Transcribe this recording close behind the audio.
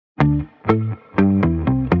Hey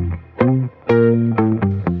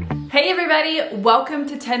everybody, welcome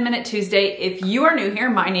to 10 Minute Tuesday. If you are new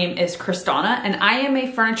here, my name is CrysDawna and I am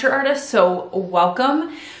a furniture artist, so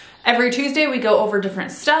welcome. Every Tuesday we go over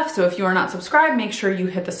different stuff, so if you are not subscribed, make sure you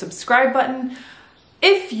hit the subscribe button.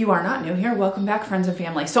 If you are not new here, welcome back, friends and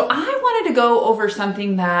family. So I wanted to go over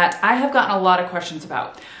something that I have gotten a lot of questions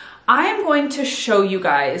about. I am going to show you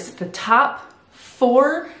guys the top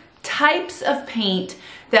 4 types of paint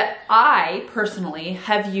that I personally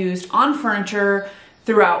have used on furniture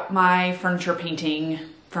throughout my furniture painting,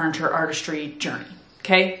 furniture artistry journey,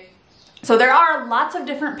 okay? So there are lots of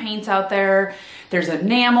different paints out there. There's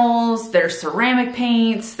enamels, there's ceramic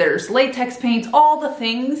paints, there's latex paints, all the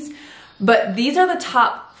things. But these are the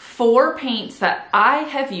top 4 paints that I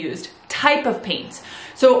have used, type of paints.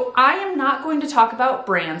 So I am not going to talk about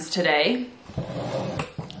brands today.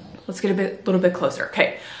 Let's get a little bit closer,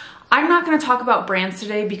 okay? I'm not gonna talk about brands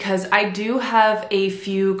today because I do have a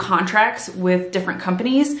few contracts with different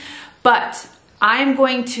companies, but I'm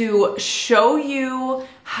going to show you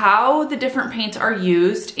how the different paints are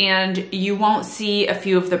used and you won't see a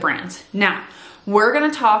few of the brands. Now, we're gonna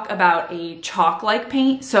talk about a chalk-like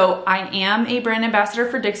paint. So I am a brand ambassador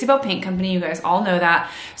for Dixie Belle Paint Company, you guys all know that.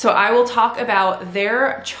 So I will talk about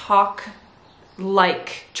their chalk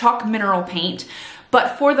mineral paint.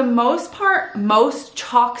 But for the most part, most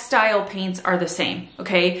chalk style paints are the same,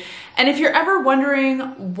 okay? And if you're ever wondering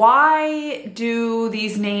why do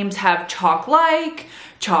these names have chalk-like,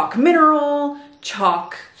 chalk mineral,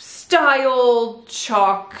 chalk style,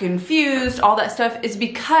 chalk infused, all that stuff, is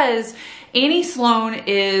because Annie Sloan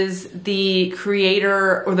is the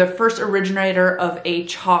creator or the first originator of a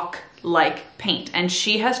chalk-like paint, and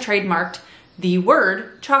she has trademarked the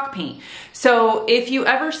word chalk paint. So if you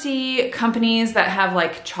ever see companies that have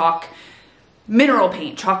like chalk mineral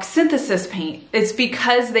paint, chalk synthesis paint, it's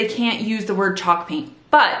because they can't use the word chalk paint.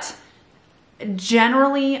 But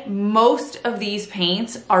generally, most of these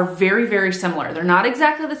paints are very, very similar. They're not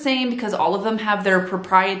exactly the same because all of them have their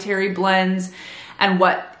proprietary blends and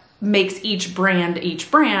what makes each brand.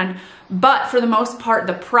 But for the most part,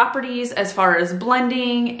 the properties as far as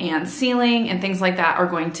blending and sealing and things like that are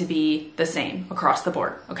going to be the same across the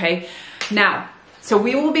board, okay? Now, so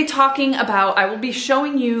we will be talking about, I will be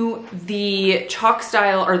showing you the chalk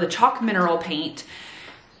style or the chalk mineral paint.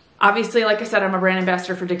 Obviously, like I said, I'm a brand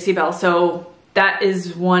ambassador for Dixie Belle, so that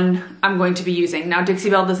is one I'm going to be using. Now, Dixie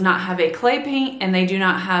Belle does not have a clay paint and they do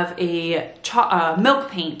not have a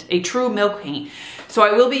milk paint, a true milk paint. So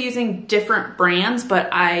I will be using different brands, but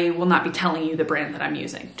I will not be telling you the brand that I'm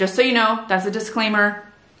using. Just so you know, that's a disclaimer.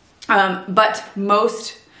 But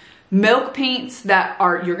most milk paints that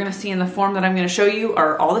you're gonna see in the form that I'm gonna show you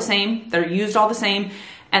are all the same. They're used all the same.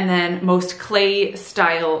 And then most clay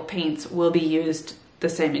style paints will be used the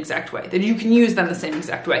same exact way. That you can use them the same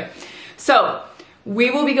exact way. So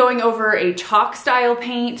we will be going over a chalk style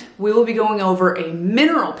paint. We will be going over a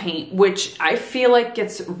mineral paint, which I feel like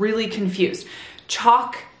gets really confused.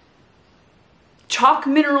 Chalk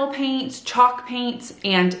mineral paints, chalk paints,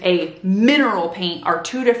 and a mineral paint are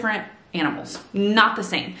 2 different animals, not the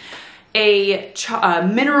same. A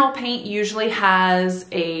mineral paint usually has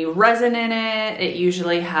a resin in it. It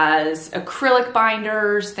usually has acrylic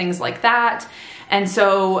binders, things like that. And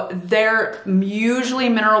so usually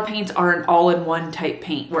mineral paints are an all-in-one type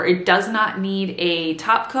paint where it does not need a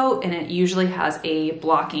top coat and it usually has a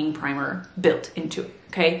blocking primer built into it,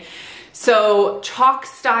 okay? So chalk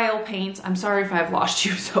style paints, I'm sorry if I've lost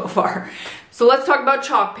you so far. So let's talk about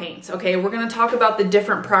chalk paints, okay? We're gonna talk about the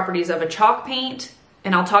different properties of a chalk paint,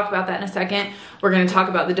 and I'll talk about that in a second. We're gonna talk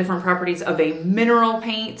about the different properties of a mineral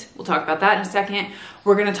paint. We'll talk about that in a second.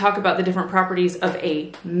 We're gonna talk about the different properties of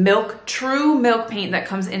a true milk paint that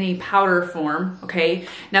comes in a powder form, okay?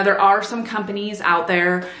 Now there are some companies out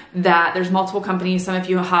there there's multiple companies, some of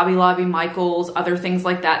you, Hobby Lobby, Michaels, other things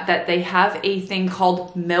like that, that they have a thing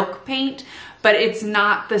called milk paint, but it's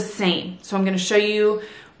not the same. So I'm gonna show you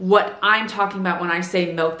what I'm talking about when I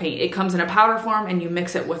say milk paint. It comes in a powder form and you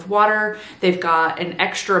mix it with water. They've got an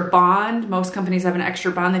extra bond. Most companies have an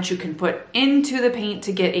extra bond that you can put into the paint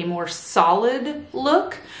to get a more solid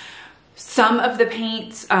look. Some of the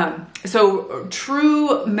paints, so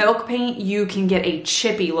true milk paint, you can get a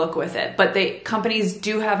chippy look with it, but companies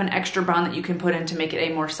do have an extra bond that you can put in to make it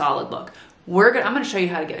a more solid look. I'm gonna show you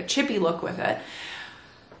how to get a chippy look with it.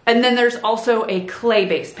 And then there's also a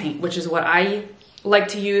clay-based paint, which is what I like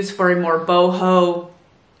to use for a more boho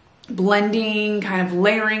blending kind of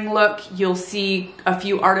layering look. You'll see a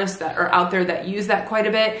few artists that are out there that use that quite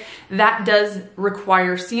a bit. That does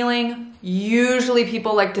require sealing. Usually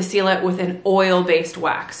people like to seal it with an oil-based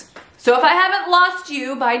wax. So if I haven't lost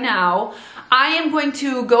you by now, I am going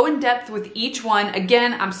to go in depth with each one.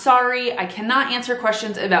 Again, I'm sorry, I cannot answer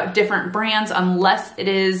questions about different brands unless it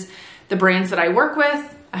is the brands that I work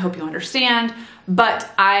with. I hope you understand,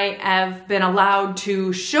 but I have been allowed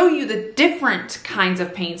to show you the different kinds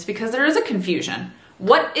of paints because there is a confusion.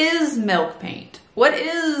 What is milk paint? What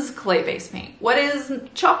is clay-based paint? What is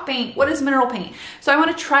chalk paint? What is mineral paint? So I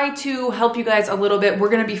want to try to help you guys a little bit. We're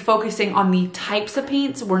going to be focusing on the types of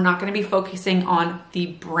paints. We're not going to be focusing on the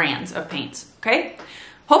brands of paints, okay?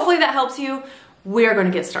 Hopefully that helps you. We're going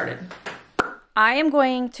to get started. I am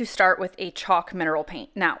going to start with a chalk mineral paint.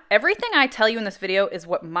 Now, everything I tell you in this video is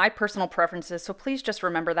what my personal preference is, so please just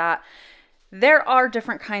remember that. There are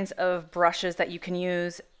different kinds of brushes that you can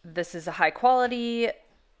use. This is a high quality,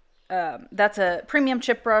 that's a premium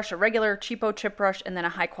chip brush, a regular cheapo chip brush, and then a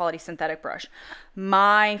high quality synthetic brush.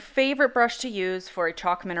 My favorite brush to use for a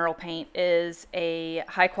chalk mineral paint is a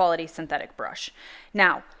high quality synthetic brush.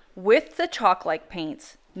 Now, with the chalk-like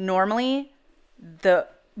paints, normally the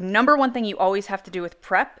number one thing you always have to do with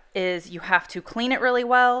prep is you have to clean it really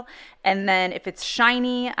well. And then if it's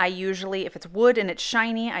shiny, if it's wood and it's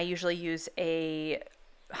shiny, I usually use a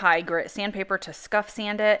high grit sandpaper to scuff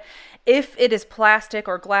sand it. If it is plastic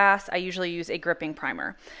or glass, I usually use a gripping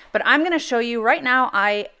primer. But I'm going to show you right now,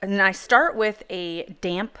 I start with a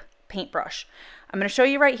damp paintbrush. I'm going to show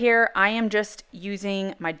you right here. I am just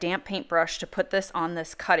using my damp paintbrush to put this on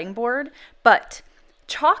this cutting board. But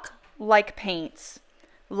chalk-like paints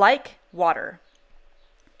like water,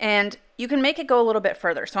 and you can make it go a little bit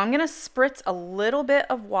further. So I'm going to spritz a little bit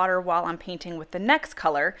of water while I'm painting with the next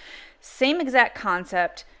color. Same exact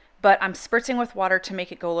concept, but I'm spritzing with water to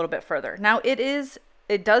make it go a little bit further. Now it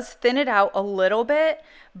does thin it out a little bit,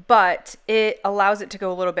 but it allows it to go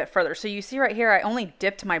a little bit further. So you see right here, I only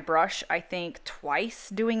dipped my brush, I think twice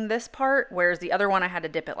doing this part, whereas the other one I had to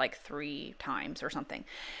dip it like 3 times or something.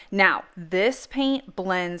 Now this paint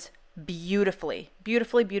blends beautifully.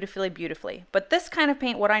 But this kind of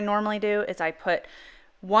paint, what I normally do is I put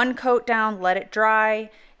one coat down, let it dry.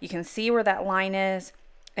 You can see where that line is,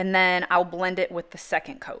 and then I'll blend it with the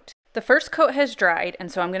second coat. The first coat has dried, and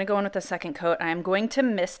so I'm going to go in with the second coat. I'm going to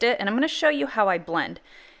mist it, and I'm going to show you how I blend.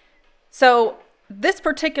 So this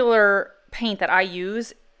particular paint that I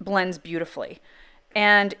use blends beautifully.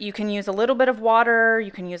 And you can use a little bit of water,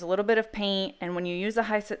 you can use a little bit of paint, and when you use a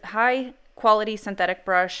high quality synthetic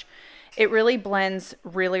brush, it really blends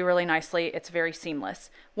really nicely. It's very seamless.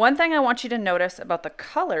 One thing I want you to notice about the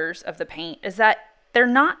colors of the paint is that they're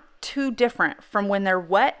not too different from when they're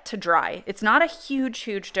wet to dry. It's not a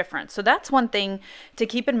huge difference. So that's one thing to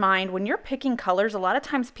keep in mind when you're picking colors. A lot of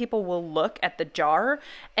times people will look at the jar,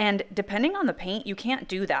 and depending on the paint, you can't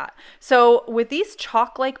do that. So with these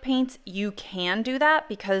chalk-like paints, you can do that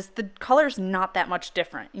because the color's not that much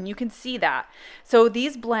different, and you can see that. So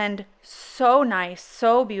these blend so nice,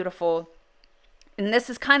 so beautiful. And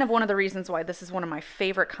this is kind of one of the reasons why this is one of my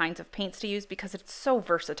favorite kinds of paints to use, because it's so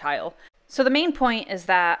versatile. So the main point is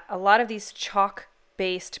that a lot of these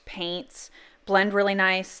chalk-based paints blend really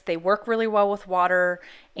nice. They work really well with water,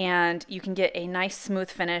 and you can get a nice smooth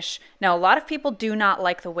finish. Now, a lot of people do not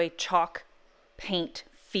like the way chalk paint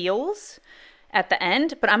feels at the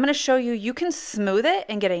end, but I'm going to show you, you can smooth it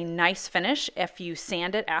and get a nice finish if you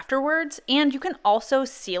sand it afterwards, and you can also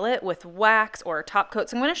seal it with wax or a top coat.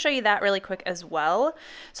 So I'm going to show you that really quick as well,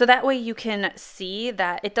 so that way you can see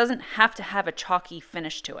that it doesn't have to have a chalky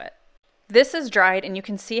finish to it. This is dried, and you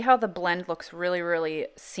can see how the blend looks really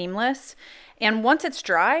seamless. And once it's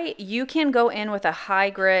dry, you can go in with a high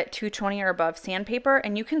grit 220 or above sandpaper,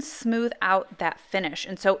 and you can smooth out that finish.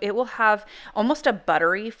 And so it will have almost a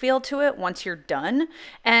buttery feel to it once you're done.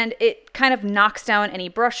 And it kind of knocks down any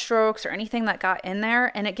brush strokes or anything that got in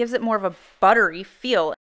there, and it gives it more of a buttery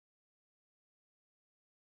feel.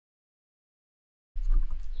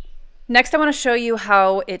 Next, I want to show you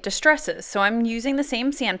how it distresses. So I'm using the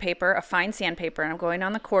same sandpaper, a fine sandpaper, and I'm going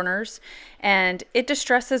on the corners, and it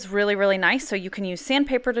distresses really nice. So you can use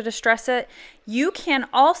sandpaper to distress it. You can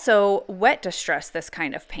also wet distress this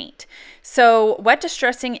kind of paint. So wet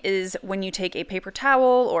distressing is when you take a paper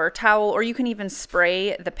towel, or you can even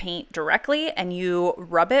spray the paint directly and you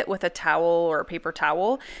rub it with a towel or a paper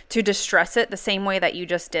towel to distress it the same way that you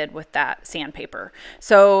just did with that sandpaper.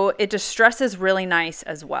 So it distresses really nice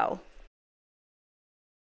as well.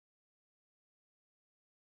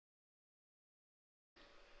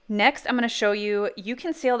 Next, I'm going to show you, you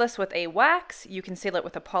can seal this with a wax, you can seal it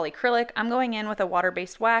with a polyacrylic. I'm going in with a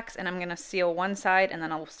water-based wax, and I'm going to seal one side, and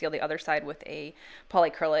then I'll seal the other side with a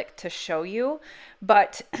polyacrylic to show you.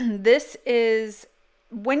 But this is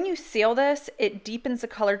when you seal this, it deepens the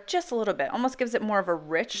color just a little bit, almost gives it more of a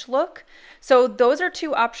rich look. So those are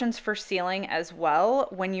two options for sealing as well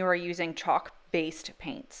when you are using chalk-based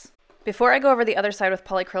paints. Before I go over the other side with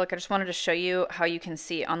polyacrylic, I just wanted to show you how you can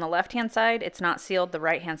see on the left-hand side, it's not sealed, the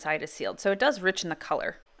right-hand side is sealed. So it does richen the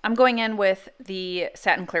color. I'm going in with the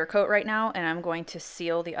satin clear coat right now, and I'm going to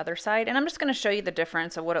seal the other side. And I'm just going to show you the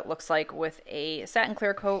difference of what it looks like with a satin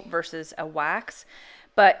clear coat versus a wax.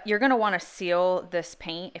 But you're going to want to seal this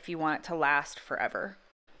paint if you want it to last forever.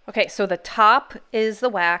 Okay, so the top is the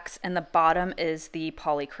wax and the bottom is the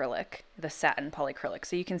polyacrylic, the satin polyacrylic.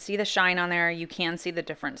 So you can see the shine on there. You can see the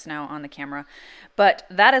difference now on the camera. But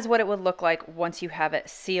that is what it would look like once you have it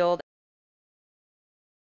sealed.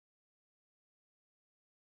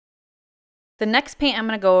 The next paint I'm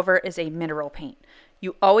going to go over is a mineral paint.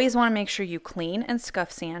 You always want to make sure you clean and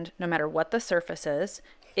scuff sand no matter what the surface is.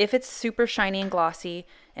 If it's super shiny and glossy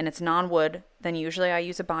and it's non-wood, then usually I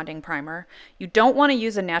use a bonding primer. You don't want to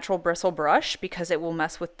use a natural bristle brush because it will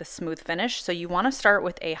mess with the smooth finish. So you want to start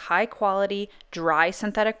with a high quality dry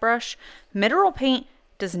synthetic brush. Mineral paint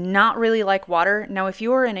does not really like water. Now, if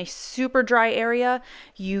you are in a super dry area,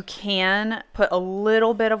 you can put a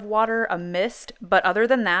little bit of water, a mist, but other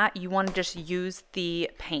than that, you want to just use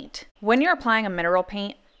the paint. When you're applying a mineral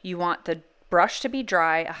paint, you want the brush to be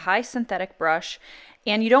dry, a high synthetic brush,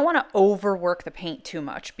 and you don't want to overwork the paint too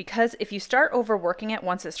much because if you start overworking it,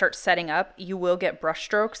 once it starts setting up, you will get brush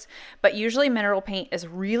strokes. But usually mineral paint is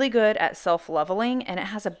really good at self-leveling and it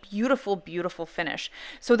has a beautiful, beautiful finish.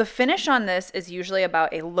 So the finish on this is usually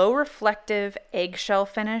about a low reflective eggshell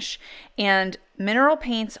finish, and mineral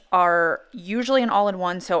paints are usually an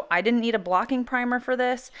all-in-one, so I didn't need a blocking primer for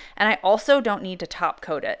this, and I also don't need to top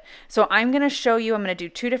coat it. So I'm going to show you, I'm going to do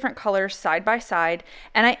two different colors side by side,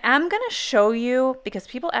 and I am going to show you, because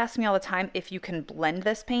people ask me all the time if you can blend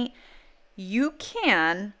this paint. You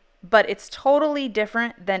can, but it's totally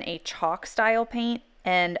different than a chalk style paint,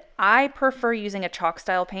 and I prefer using a chalk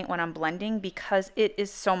style paint when I'm blending because it is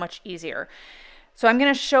so much easier. So I'm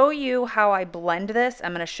going to show you how I blend this.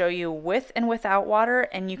 I'm going to show you with and without water,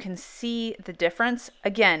 and you can see the difference.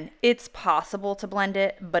 Again, it's possible to blend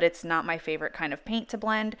it, but it's not my favorite kind of paint to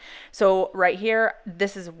blend. So right here,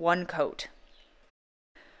 this is one coat.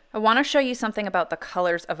 I want to show you something about the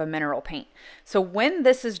colors of a mineral paint. So when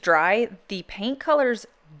this is dry, the paint colors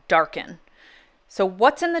darken. So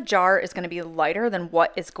what's in the jar is going to be lighter than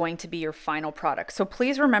what is going to be your final product. So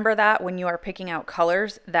please remember that when you are picking out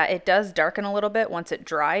colors, that it does darken a little bit once it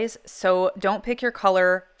dries. So don't pick your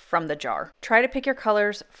color from the jar. Try to pick your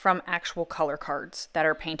colors from actual color cards that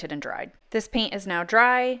are painted and dried. This paint is now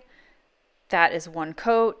dry. That is one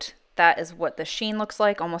coat. That is what the sheen looks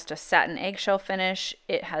like, almost a satin eggshell finish.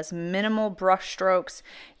 It has minimal brush strokes.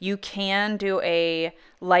 You can do a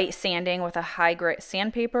light sanding with a high grit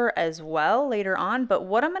sandpaper as well later on, but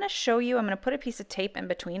what I'm going to show you, I'm going to put a piece of tape in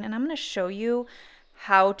between and I'm going to show you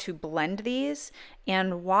how to blend these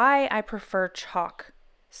and why I prefer chalk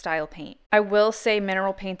style paint. I will say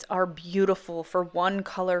mineral paints are beautiful for one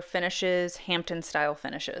color finishes, Hampton style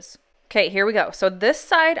finishes. Okay, here we go. So this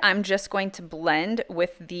side, I'm just going to blend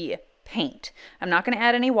with the paint. I'm not going to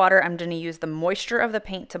add any water. I'm going to use the moisture of the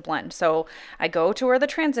paint to blend. So I go to where the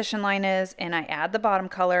transition line is and I add the bottom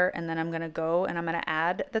color, and then I'm going to go and I'm going to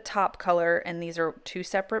add the top color, and these are two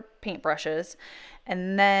separate paint brushes.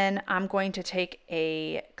 And then I'm going to take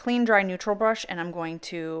a clean, dry, neutral brush and I'm going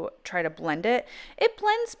to try to blend it. It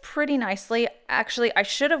blends pretty nicely. Actually, I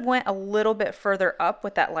should have went a little bit further up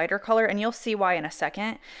with that lighter color, and you'll see why in a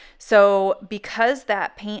second. So because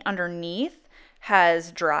that paint underneath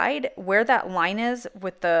has dried, where that line is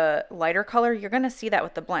with the lighter color, you're going to see that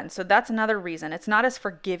with the blend. So that's another reason. It's not as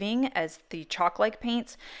forgiving as the chalk-like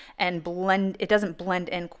paints, and it doesn't blend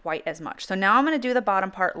in quite as much. So now I'm going to do the bottom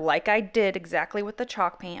part like I did exactly with the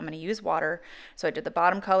chalk paint. I'm going to use water. So I did the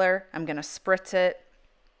bottom color. I'm going to spritz it.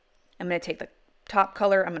 I'm going to take the top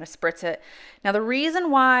color, I'm going to spritz it. Now the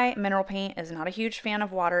reason why mineral paint is not a huge fan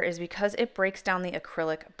of water is because it breaks down the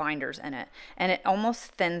acrylic binders in it and it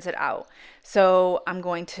almost thins it out. So I'm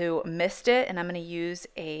going to mist it and I'm going to use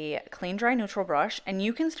a clean, dry, neutral brush, and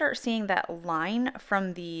you can start seeing that line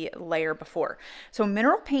from the layer before. So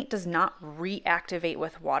mineral paint does not reactivate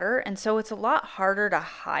with water, and so it's a lot harder to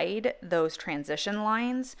hide those transition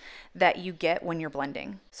lines that you get when you're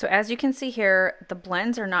blending. So as you can see here, the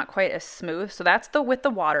blends are not quite as smooth. So that's with the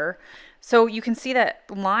water. So you can see that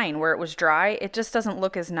line where it was dry, it just doesn't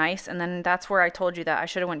look as nice. And then that's where I told you that I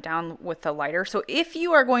should have went down with the lighter. So if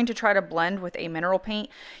you are going to try to blend with a mineral paint,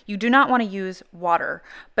 you do not want to use water.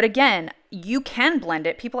 But again, you can blend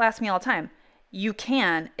it. People ask me all the time, You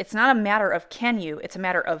can. It's not a matter of can you, it's a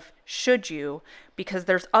matter of should you, because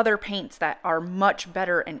there's other paints that are much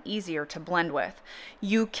better and easier to blend with.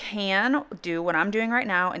 You can do what I'm doing right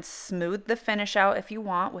now and smooth the finish out if you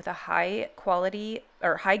want with a high quality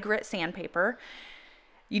or high grit sandpaper.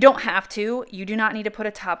 You don't have to. You do not need to put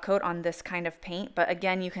a top coat on this kind of paint, but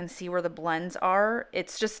again, you can see where the blends are.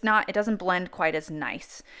 It's just not, it doesn't blend quite as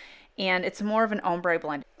nice. And it's more of an ombre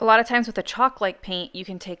blend. A lot of times with a chalk-like paint, you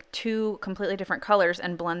can take two completely different colors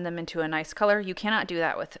and blend them into a nice color. You cannot do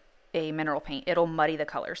that with a mineral paint. It'll muddy the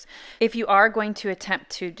colors. If you are going to attempt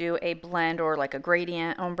to do a blend or like a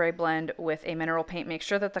gradient ombre blend with a mineral paint, make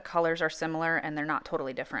sure that the colors are similar and they're not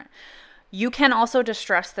totally different. You can also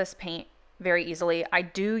distress this paint very easily. I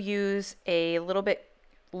do use a little bit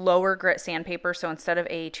lower grit sandpaper, so instead of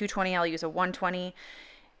a 220, I'll use a 120.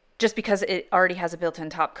 Just because it already has a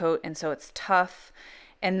built-in top coat and so it's tough.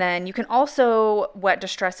 And then you can also wet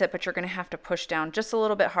distress it, but you're going to have to push down just a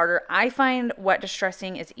little bit harder. I find wet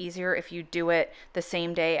distressing is easier if you do it the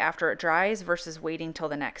same day after it dries versus waiting till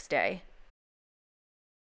the next day.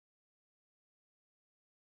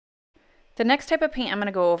 The next type of paint I'm going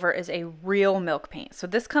to go over is a real milk paint. So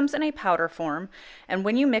this comes in a powder form, and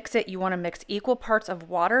when you mix it, you want to mix equal parts of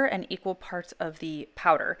water and equal parts of the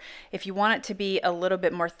powder. If you want it to be a little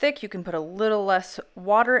bit more thick, you can put a little less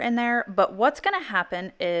water in there, but what's going to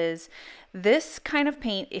happen is this kind of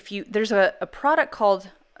paint, there's a product called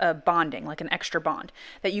bonding, like an extra bond,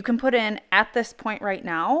 that you can put in at this point right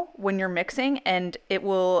now when you're mixing, and it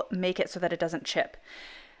will make it so that it doesn't chip.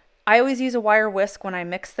 I always use a wire whisk when I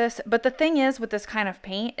mix this, but the thing is with this kind of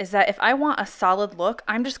paint is that if I want a solid look,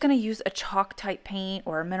 I'm just going to use a chalk type paint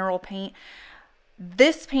or a mineral paint.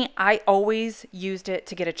 This paint, I always used it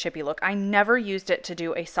to get a chippy look. I never used it to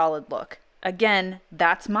do a solid look. Again,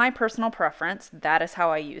 that's my personal preference. That is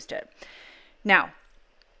how I used it. Now,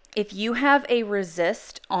 if you have a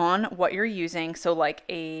resist on what you're using, so like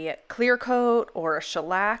a clear coat or a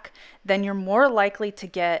shellac, then you're more likely to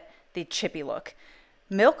get the chippy look.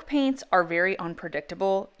 Milk paints are very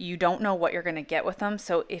unpredictable. You don't know what you're going to get with them.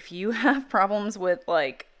 So if you have problems with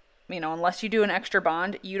unless you do an extra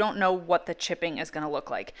bond, you don't know what the chipping is going to look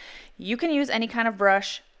like. You can use any kind of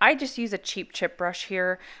brush. I just use a cheap chip brush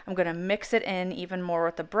here. I'm going to mix it in even more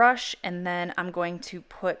with the brush, and then I'm going to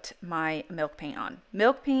put my milk paint on.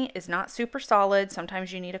 Milk paint is not super solid.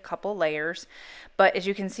 Sometimes you need a couple layers, but as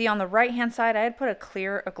you can see on the right hand side, I had put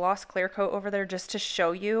a gloss clear coat over there just to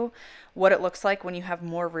show you what it looks like when you have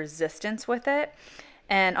more resistance with it.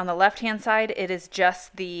 And on the left hand side, it is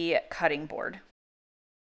just the cutting board.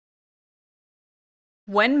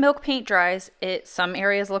 When milk paint dries, some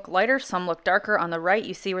areas look lighter, some look darker. On the right,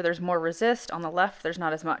 you see where there's more resist. On the left, there's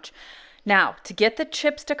not as much. Now, to get the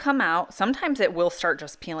chips to come out, sometimes it will start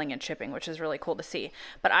just peeling and chipping, which is really cool to see.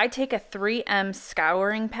 But I take a 3M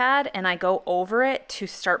scouring pad and I go over it to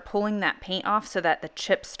start pulling that paint off so that the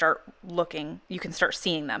chips start looking, you can start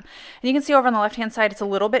seeing them. And you can see over on the left-hand side, it's a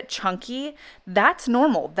little bit chunky. That's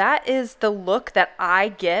normal. That is the look that I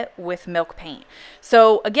get with milk paint.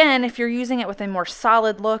 So again, if you're using it with a more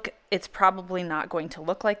solid look, it's probably not going to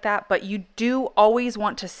look like that, but you do always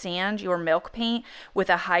want to sand your milk paint with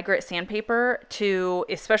a high grit sandpaper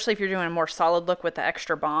especially if you're doing a more solid look with the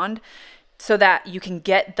extra bond, so that you can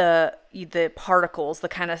get the particles, the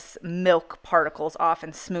kind of milk particles off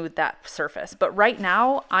and smooth that surface. But right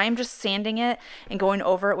now, I'm just sanding it and going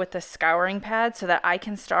over it with the scouring pad so that I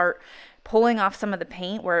can start pulling off some of the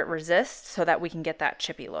paint where it resists so that we can get that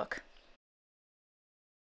chippy look.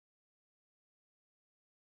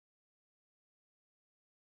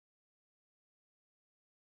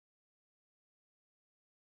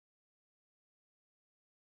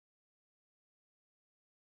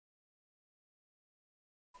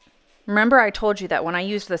 Remember I told you that when I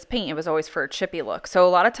used this paint, it was always for a chippy look. So a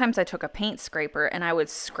lot of times I took a paint scraper and I would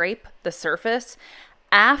scrape the surface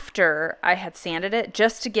after I had sanded it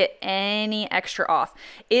just to get any extra off.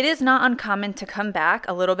 It is not uncommon to come back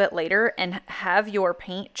a little bit later and have your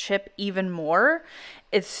paint chip even more.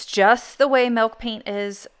 It's just the way milk paint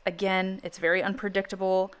is. Again, it's very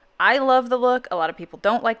unpredictable. I love the look. A lot of people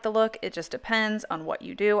don't like the look. It just depends on what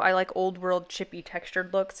you do. I like old world chippy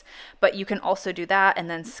textured looks, but you can also do that and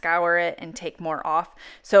then scour it and take more off.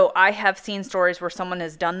 So I have seen stories where someone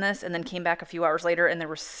has done this and then came back a few hours later and there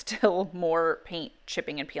was still more paint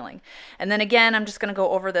chipping and peeling. And then again, I'm just going to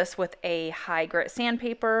go over this with a high grit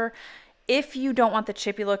sandpaper. If you don't want the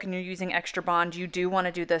chippy look and you're using extra bond, you do want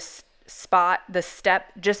to do this step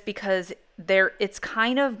just because it's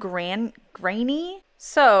kind of grainy.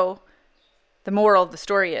 So the moral of the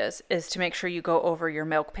story is to make sure you go over your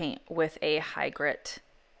milk paint with a high grit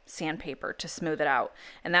sandpaper to smooth it out.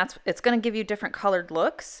 And it's going to give you different colored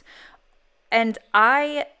looks. And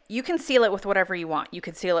you can seal it with whatever you want. You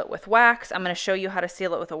can seal it with wax. I'm going to show you how to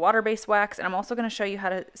seal it with a water-based wax. And I'm also going to show you how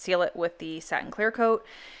to seal it with the satin clear coat.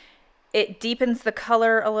 It deepens the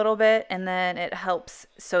color a little bit, and then it helps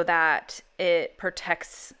so that it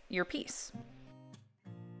protects your piece.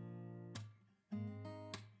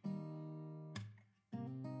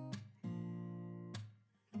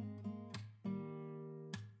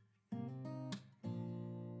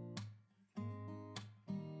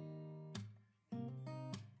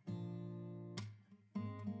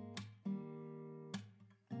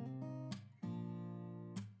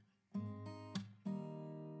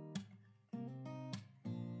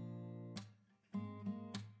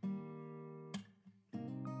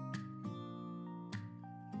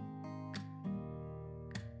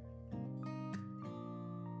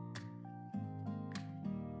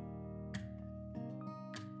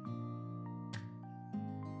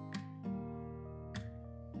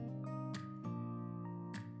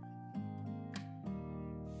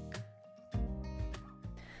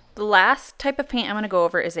 The last type of paint I'm going to go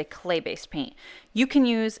over is a clay-based paint. You can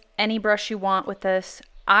use any brush you want with this.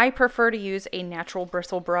 I prefer to use a natural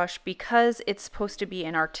bristle brush because it's supposed to be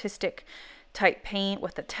an artistic type paint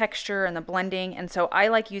with the texture and the blending, and so I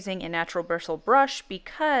like using a natural bristle brush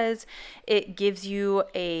because it gives you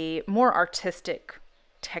a more artistic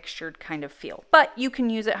textured kind of feel, but you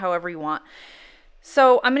can use it however you want.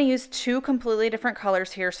 So I'm going to use two completely different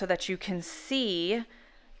colors here so that you can see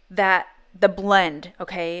that the blend.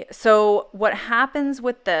 Okay, so what happens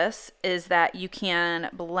with this is that you can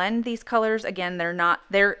blend these colors. Again,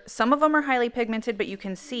 some of them are highly pigmented, but you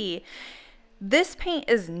can see this paint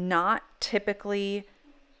is not typically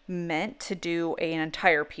meant to do an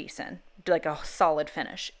entire piece in, like a solid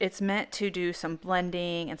finish. It's meant to do some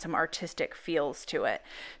blending and some artistic feels to it.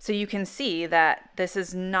 So you can see that this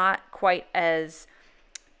is not quite as,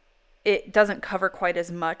 it doesn't cover quite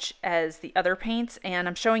as much as the other paints. And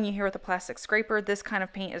I'm showing you here with a plastic scraper. This kind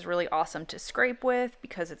of paint is really awesome to scrape with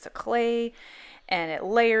because it's a clay and it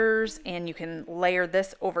layers, and you can layer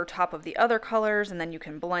this over top of the other colors and then you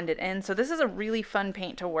can blend it in. So this is a really fun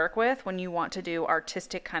paint to work with when you want to do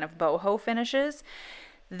artistic kind of boho finishes.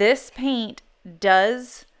 This paint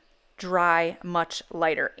does dry much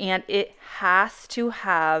lighter, and it has to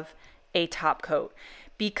have a top coat.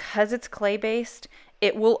 Because it's clay based,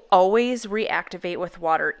 it will always reactivate with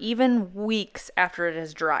water, even weeks after it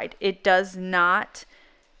has dried. It does not,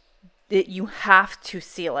 you have to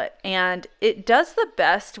seal it. And it does the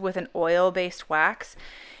best with an oil-based wax.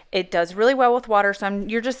 It does really well with water, so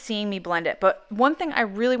you're just seeing me blend it. But one thing I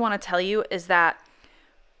really want to tell you is that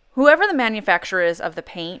whoever the manufacturer is of the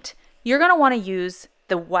paint, you're going to want to use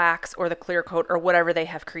the wax or the clear coat or whatever they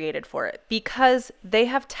have created for it, because they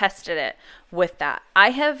have tested it with that. I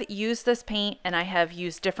have used this paint and I have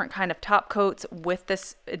used different kind of top coats with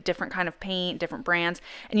this different kind of paint, different brands,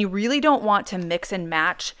 and you really don't want to mix and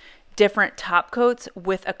match different top coats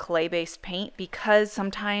with a clay-based paint because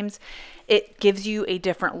sometimes it gives you a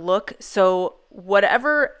different look. So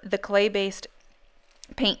whatever the clay-based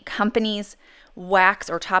paint company's wax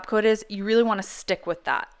or top coat is, you really want to stick with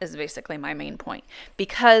that, is basically my main point,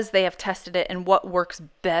 because they have tested it and what works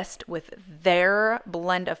best with their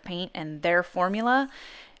blend of paint and their formula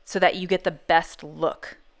so that you get the best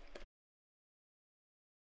look.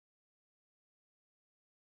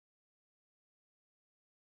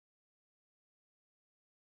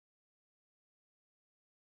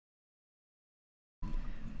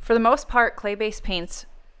 For the most part, clay-based paints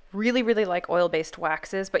really like oil-based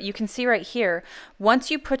waxes, but you can see right here,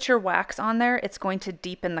 once you put your wax on there, it's going to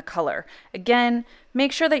deepen the color. Again,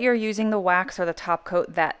 make sure that you're using the wax or the top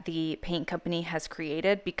coat that the paint company has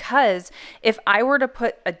created, because if I were to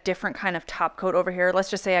put a different kind of top coat over here, let's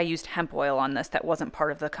just say I used hemp oil on this that wasn't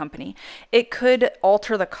part of the company, it could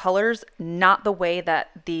alter the colors not the way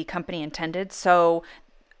that the company intended. So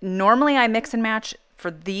normally I mix and match.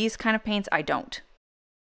 For these kind of paints, I don't.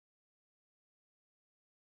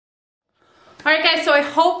 All right guys, so I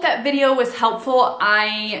hope that video was helpful.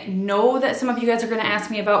 I know that some of you guys are gonna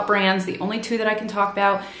ask me about brands. The only two that I can talk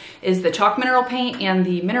about is the chalk mineral paint and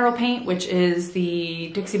the mineral paint, which is the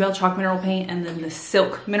Dixie Belle chalk mineral paint and then the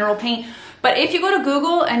silk mineral paint. But if you go to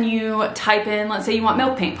Google and you type in, let's say you want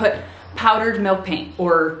milk paint, put powdered milk paint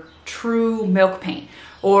or true milk paint.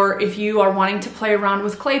 Or if you are wanting to play around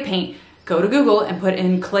with clay paint, go to Google and put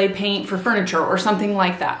in clay paint for furniture or something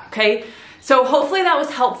like that, okay? So hopefully that was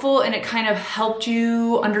helpful and it kind of helped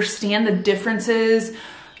you understand the differences,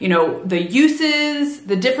 you know, the uses,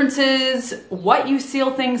 the differences, what you seal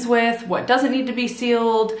things with, what doesn't need to be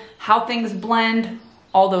sealed, how things blend,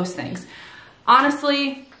 all those things.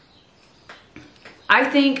 Honestly, I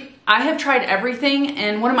think I have tried everything,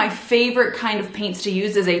 and one of my favorite kind of paints to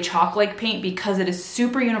use is a chalk-like paint because it is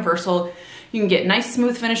super universal. You can get nice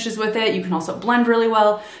smooth finishes with it. You can also blend really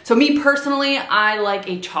well. So me personally, I like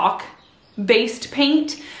a chalk-based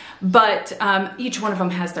paint, but each one of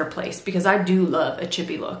them has their place because I do love a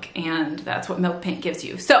chippy look, and that's what milk paint gives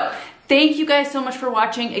you. So thank you guys so much for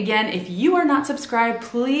watching. Again, if you are not subscribed,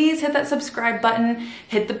 please hit that subscribe button,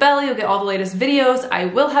 hit the bell, you'll get all the latest videos. I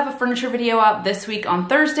will have a furniture video out this week on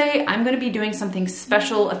Thursday. I'm gonna be doing something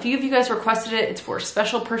special. A few of you guys requested it. It's for a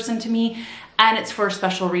special person to me, and it's for a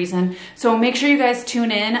special reason. So make sure you guys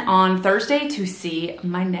tune in on Thursday to see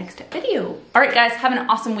my next video. All right, guys, have an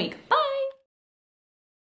awesome week. Bye.